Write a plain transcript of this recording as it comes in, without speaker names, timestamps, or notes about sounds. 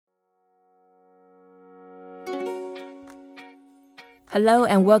Hello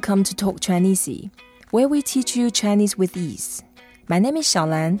and welcome to Talk Chinese, where we teach you Chinese with ease. My name is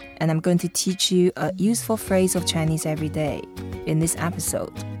ShaoLan, and I'm going to teach you a useful phrase of Chinese every day. In this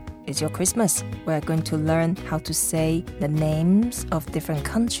episode, it's your Christmas. We're going to learn how to say the names of different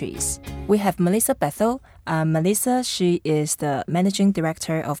countries. We have Melissa Bethell. Melissa, she is the Managing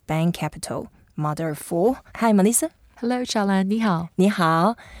Director of Bain Capital, mother of four. Hi, Melissa. Hello, ShaoLan. 你好. 你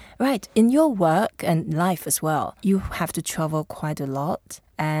好. Right, in your work and life as well, you have to travel quite a lot.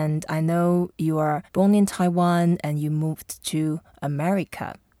 And I know you are born in Taiwan and you moved to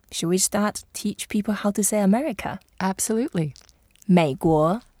America. Should we start teach people how to say America? Absolutely. 美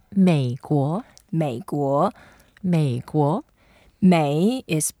国,美国,美国,美国. 美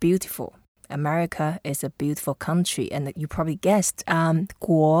is beautiful. America is a beautiful country. And you probably guessed,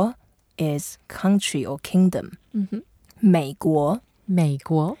 国 is country or kingdom. Mm-hmm. 美国. 美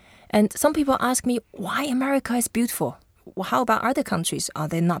国. And some people ask me why America is beautiful. Well, how about other countries? Are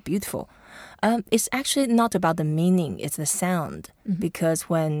they not beautiful? It's actually not about the meaning. It's the sound. Mm-hmm. Because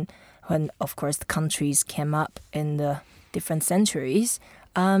when of course the countries came up in the different centuries,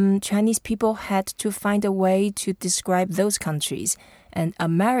 Chinese people had to find a way to describe those countries. And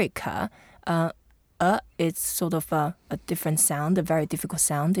America, it's sort of a different sound, a very difficult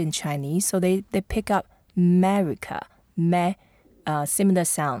sound in Chinese. So they pick up America, similar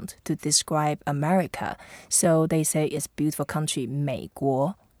sound to describe America. So they say it's beautiful country, 美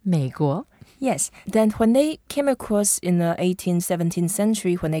国. 美国. Yes. Then when they came across in the 18th, 17th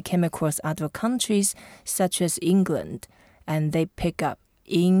century, when they came across other countries such as England, and they pick up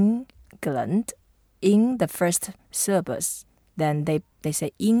England in the first syllabus, then they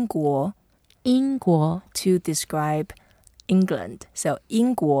say 英国. 英国. To describe England. So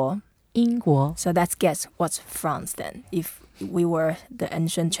英国. 英国. So let's guess what's France then. If we were the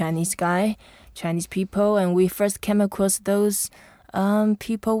ancient Chinese people, and we first came across those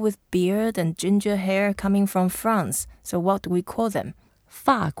people with beard and ginger hair coming from France. So what do we call them?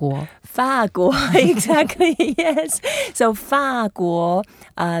 法国. 法国, exactly, yes. So 法国,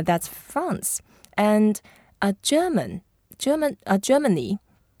 that's France. And Germany,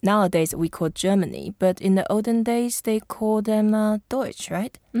 nowadays we call Germany, but in the olden days they call them Deutsch,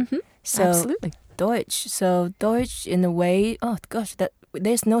 right? Mm-hmm. So, absolutely. Deutsch. So Deutsch in a way,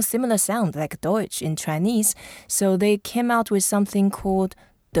 there's no similar sound like Deutsch in Chinese. So they came out with something called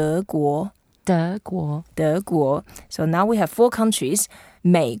德国. 德国. 德国. So now we have four countries.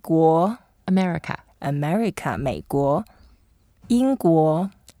 美国. America. 美国. 英国.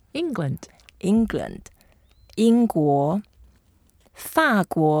 England. 英国. 法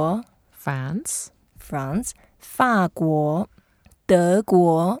国. France. 法国. 德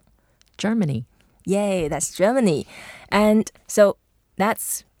国. Germany. Yay, that's Germany. And so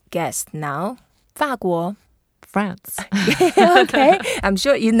that's guessed now. 法国. France. Okay, I'm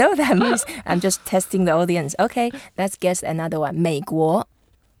sure you know that. I'm just testing the audience. Okay, let's guess another one. 美国.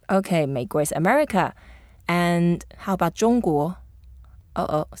 Okay, 美国 is America. And how about 中国?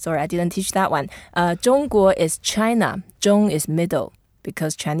 Sorry, I didn't teach that one. 中国 is China. 中 is middle.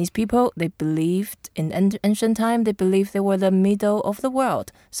 Because Chinese people, they believed in ancient time, they believed they were the middle of the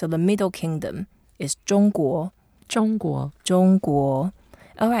world. So the middle kingdom is 中国. 中国. 中国.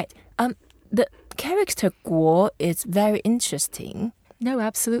 All right. The character 国 is very interesting. No,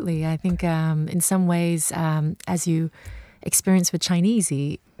 absolutely. I think in some ways, as you experience with Chinese,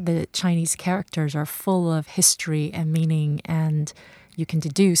 the Chinese characters are full of history and meaning, and you can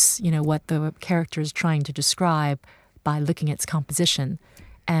deduce, what the character is trying to describe by looking at its composition.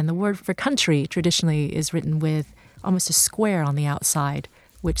 And the word for country traditionally is written with almost a square on the outside,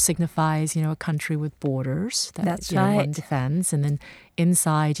 which signifies, a country with borders that That's right. One defends. And then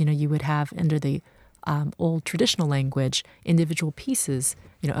inside, you would have under the old traditional language, individual pieces,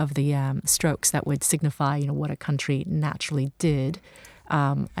 of the strokes that would signify, what a country naturally did.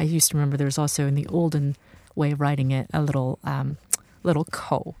 I used to remember there was also in the olden way of writing it a little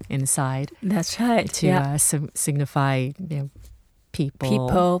ko inside. That's right. To signify,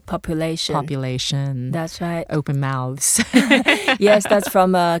 people, population. That's right. Open mouths. Yes, that's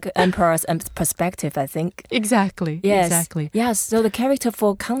from emperor's perspective, I think. Exactly. Yes. Exactly. Yes. So the character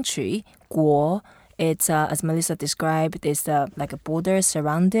for country, 国, it's as Melissa described, it's like a border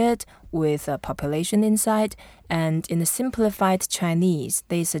surrounded with a population inside. And in the simplified Chinese,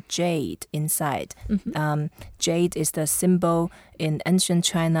 there's a jade inside. Mm-hmm. Jade is the symbol in ancient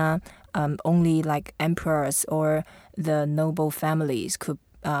China. Only like emperors or the noble families could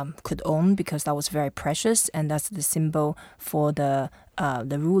own, because that was very precious, and that's the symbol for the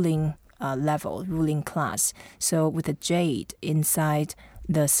ruling level, ruling class. So with the jade inside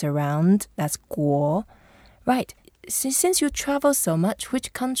the surround, that's 国. Right. since you travel so much,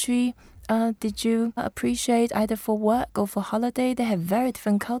 which country did you appreciate either for work or for holiday? They have very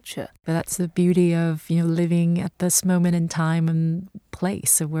different culture. But that's the beauty of, living at this moment in time and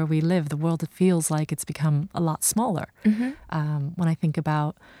place of where we live. The world, it feels like it's become a lot smaller. When I think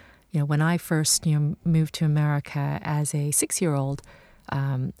about, when I first, moved to America as a 6-year-old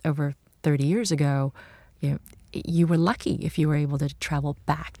over 30 years ago, you were lucky if you were able to travel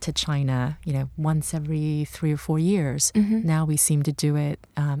back to China, once every 3 or 4 years. Now we seem to do it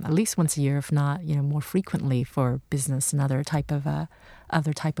at least once a year, if not, more frequently for business and other type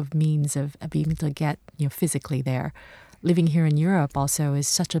of means of being able to get, physically there. Living here in Europe also is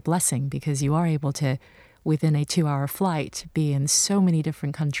such a blessing because you are able to, within a 2-hour flight, be in so many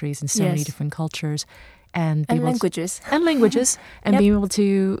different countries and so many different cultures. And languages. And being able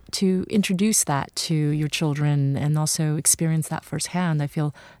to introduce that to your children and also experience that firsthand. I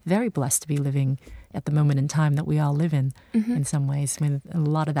feel very blessed to be living at the moment in time that we all live in some ways, with a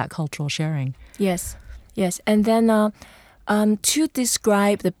lot of that cultural sharing. Yes. And then to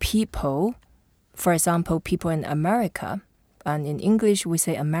describe the people, for example, people in America, and in English we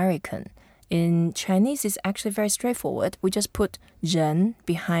say American. In Chinese, it's actually very straightforward. We just put 人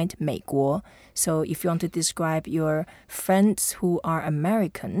behind 美国. So if you want to describe your friends who are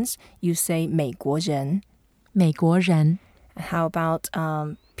Americans, you say 美国人. 美国人. How about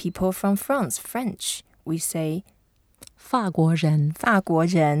people from France, French? We say 法国人. 法国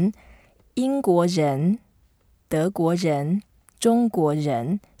人, 英国人, 德国人, 中国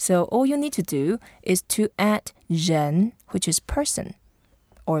人. So all you need to do is to add 人, which is person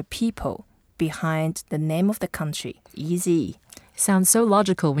or people, behind the name of the country. Easy. Sounds so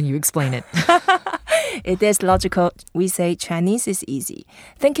logical when you explain it. It is logical. We say Chinese is easy.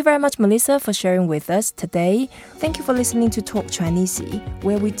 Thank you very much, Melissa, for sharing with us today. Thank you for listening to Talk Chinese,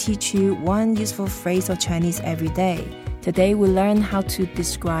 where we teach you one useful phrase of Chinese every day. Today, we learn how to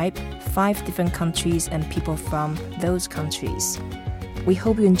describe 5 different countries and people from those countries. We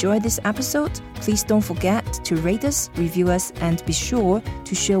hope you enjoyed this episode. Please don't forget to rate us, review us, and be sure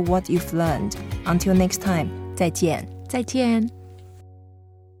to share what you've learned. Until next time, 再见. 再见.